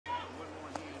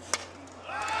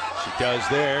does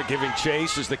there, giving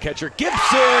chase as the catcher Gibson,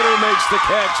 who makes the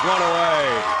catch, one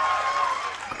away.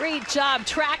 Great job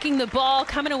tracking the ball,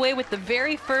 coming away with the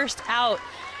very first out.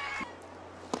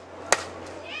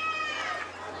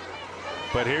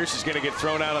 But here she's going to get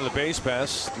thrown out on the base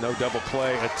pass. No double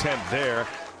play attempt there.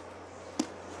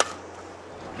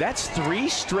 That's 3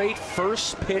 straight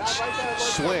first pitch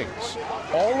swings.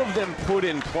 All of them put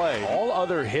in play. All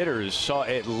other hitters saw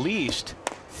at least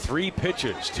 3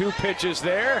 pitches. 2 pitches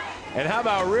there. And how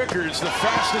about Rickards, the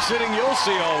fastest inning you'll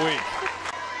see all week.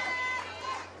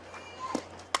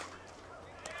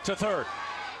 To third.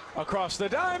 Across the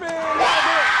diamond. Ella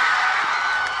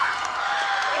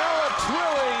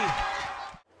Twilly.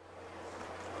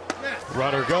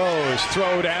 Runner goes,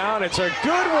 throw down, it's a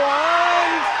good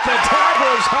one! The tag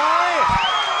was high,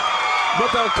 but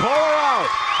they'll call her out.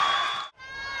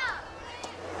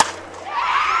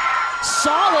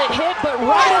 Solid hit, but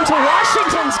right into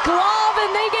Washington's glove,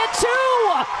 and they get 2!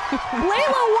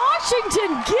 Layla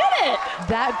Washington, get it!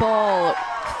 That ball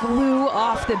flew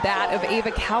off the bat of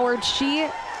Ava Coward. She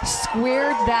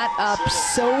squared that up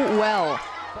so well.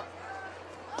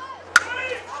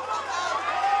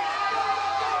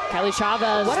 Kylie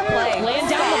Chavez, what a play. laying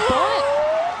down the bunt.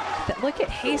 Look at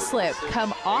Hayslip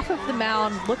come off of the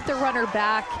mound, look the runner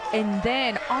back, and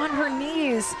then on her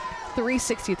knees,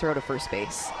 360 throw to first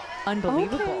base.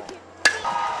 Unbelievable. Okay.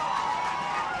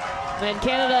 And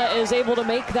Canada is able to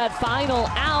make that final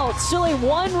out. Still a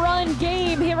 1-run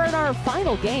game here in our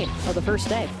final game of the first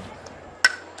day.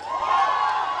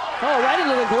 Oh, right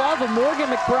into the glove of Morgan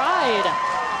McBride.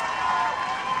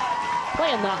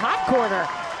 Playing the hot corner.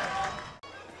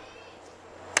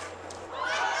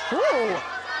 Ooh,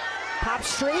 pop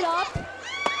straight up.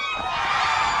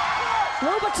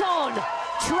 Lobaton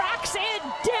tracks it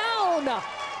down.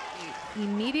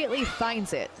 Immediately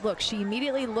finds it. Look, she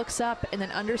immediately looks up and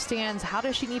then understands how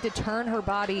does she need to turn her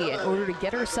body in order to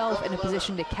get herself in a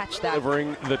position to catch that.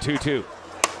 Delivering the 2-2.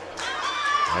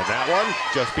 And that one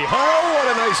just behind. Oh, what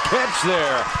a nice catch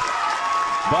there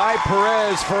by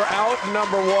Perez for out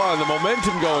number 1. The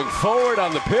momentum going forward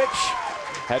on the pitch.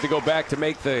 Had to go back to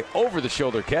make the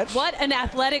over-the-shoulder catch. What an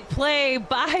athletic play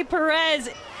by Perez.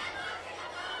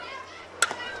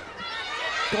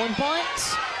 Going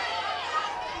bunt.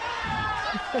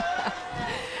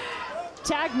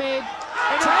 Tag made.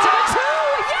 And tag 2,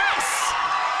 yes!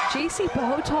 JC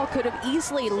Pahotal could have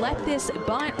easily let this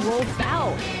bunt roll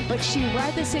foul, but she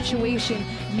read the situation,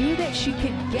 knew that she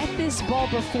could get this ball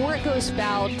before it goes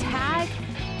foul, tag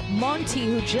Monty,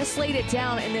 who just laid it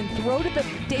down, and then throw to the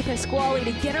De Pasquale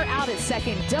to get her out at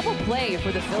second. Double play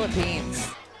for the Philippines.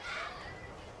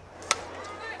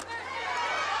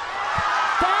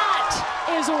 That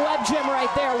is a web gem right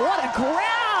there. What a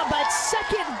grab at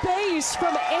second base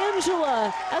from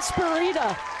Angela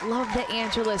Esperita. Love that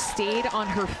Angela stayed on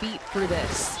her feet for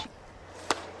this.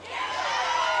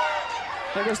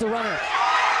 There goes the runner.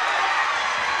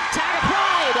 Tag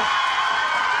applied.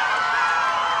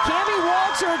 Cammie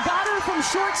Walter got her from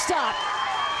shortstop.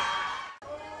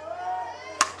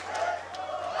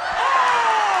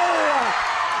 Oh!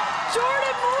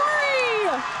 Jordan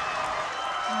Morey!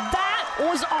 That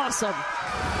was awesome.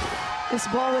 This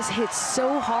ball was hit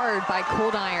so hard by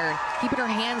Cold Iron, keeping her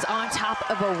hands on top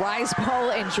of a rise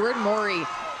ball, and Jordan Morey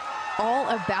all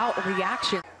about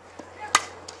reaction.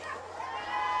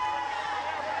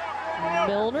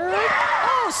 Milner.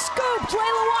 Oh, scooped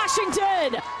Layla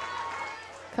Washington!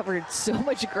 Covered so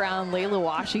much ground. Layla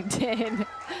Washington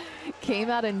came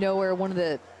out of nowhere, one of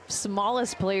the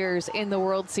smallest players in the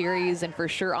World Series and for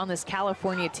sure on this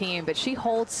California team, but she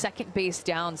holds second base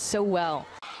down so well.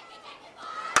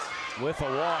 With a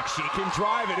walk, she can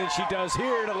drive it, and she does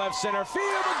here to left center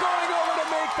field, but going over to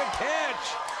make the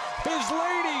catch is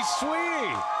Lady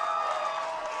Sweeney.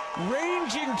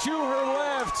 Ranging to her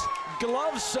left,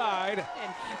 glove side.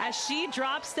 And as she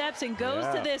drop steps and goes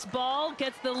to this ball,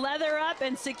 gets the leather up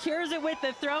and secures it with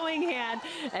the throwing hand.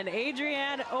 And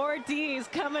Adrienne Ortiz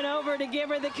coming over to give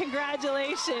her the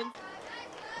congratulations.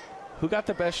 Who got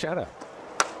the best shout out?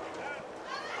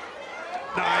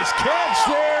 Nice catch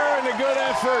there, and a good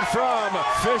effort from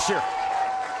Fisher.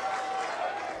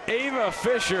 Ava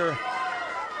Fisher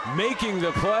making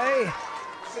the play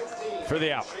for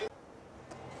the out.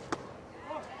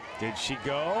 Did she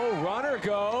go? Runner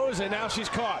goes, and now she's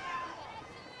caught.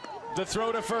 The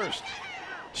throw to first.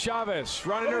 Chavez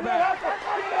running her back.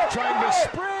 Trying to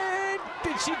sprint.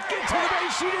 Did she get to the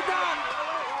base? She did not.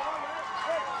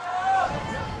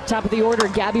 Top of the order,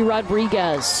 Gabby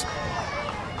Rodriguez.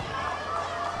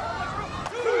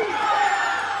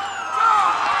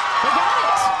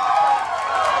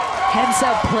 Heads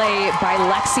up play by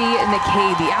Lexi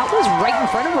McKay. The out was right in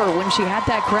front of her when she had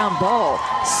that ground ball.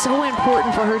 So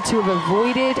important for her to have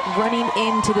avoided running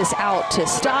into this out. To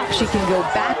stop, she can go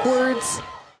backwards.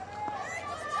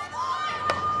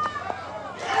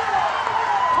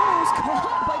 Almost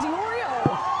caught by DiOrio.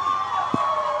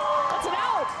 That's an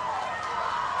out.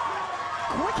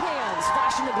 Quick hands,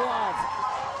 flashing the glove.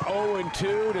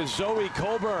 0-2 to Zoe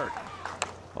Colbert.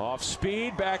 Off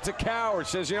speed, back to Coward.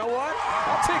 Says, you know what?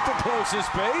 I'll take the closest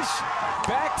base.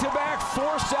 Back-to-back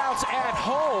forced outs at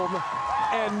home.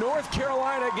 And North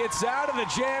Carolina gets out of the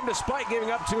jam despite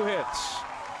giving up 2 hits.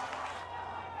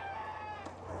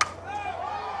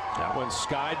 That one's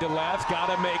skied to left.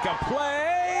 Got to make a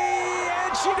play.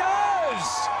 And she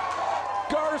does.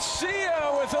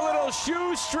 Garcia with a little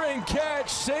shoestring catch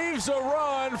saves a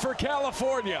run for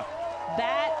California.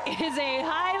 That is a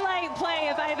highlight play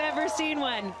if I've ever seen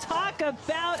one. Talk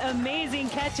about amazing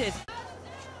catches.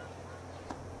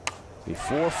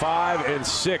 Before 5 and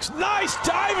 6. Nice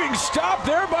diving stop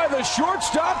there by the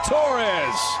shortstop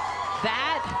Torres.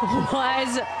 That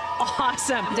was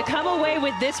awesome. To come away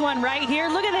with this one right here,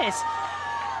 look at this.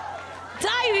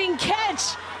 Diving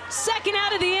catch. Second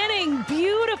out of the inning.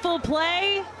 Beautiful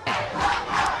play.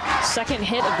 Second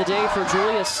hit of the day for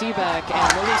Julia Seebeck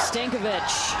and Lily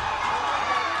Stankovic.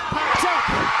 Popped up.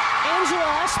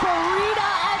 Angela Esperita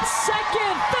at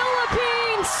second.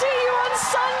 Philippines, see you on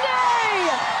Sunday.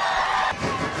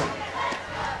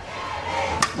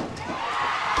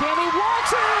 Cammy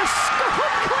Walters.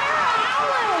 Clara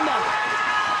Allen.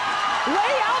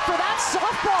 Way out for that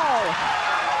softball.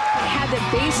 Had the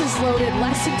bases loaded,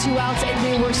 less than 2 outs, and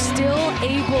they were still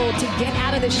able to get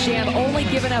out of the jam, only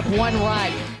giving up 1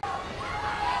 run.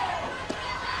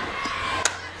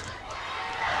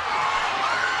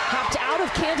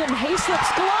 Camden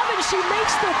Hayslip's glove, and she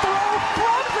makes the throw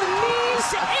from the knees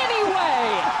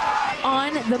anyway.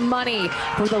 On the money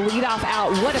for the leadoff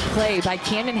out. What a play by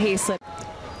Camden Hayslip.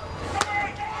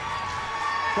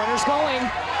 Runners going.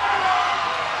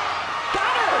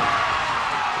 Got her.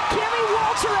 Cammy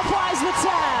Walter applies the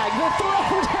tag. The throw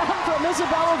down from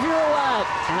Isabella Viruet.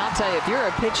 And I'll tell you, if you're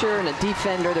a pitcher and a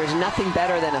defender, there's nothing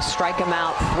better than a strike them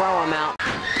out, throw them out.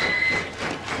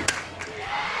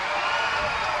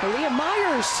 Aaliyah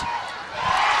Myers.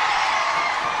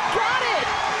 Got it!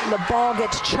 The ball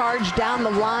gets charged down the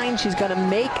line. She's going to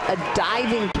make a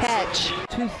diving catch.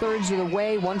 2/3 of the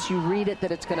way, once you read it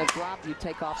that it's going to drop, you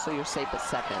take off so you're safe at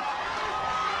second.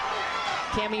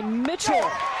 Cammy Mitchell.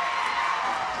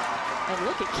 And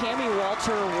look at Cammy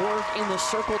Walter work in the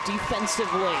circle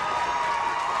defensively.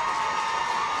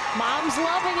 Mom's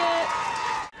loving it.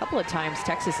 A couple of times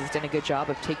Texas has done a good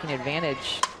job of taking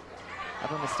advantage of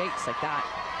her mistakes like that.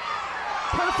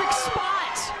 Perfect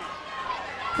spot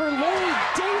for Lily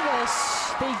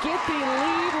Davis. They get the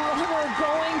lead runner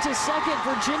going to second.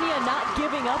 Virginia not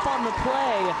giving up on the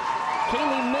play.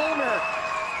 Kaylee Milner.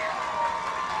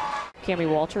 Cammy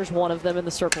Walters, one of them in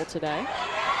the circle today.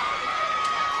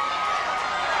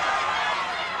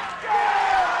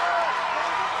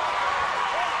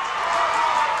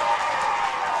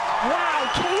 Wow,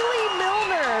 Kaylee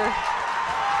Milner.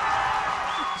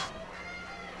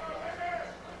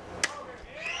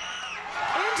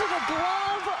 Into the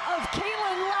glove of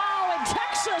Kaylin Lau, and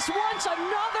Texas wants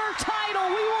another title.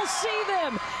 We will see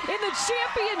them in the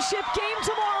championship game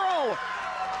tomorrow.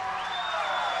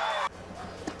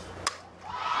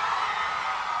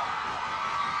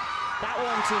 That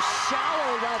one to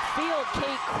shallow left field.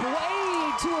 Kate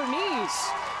Quaid to her knees.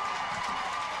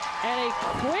 And a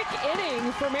quick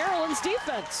inning for Maryland's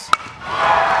defense.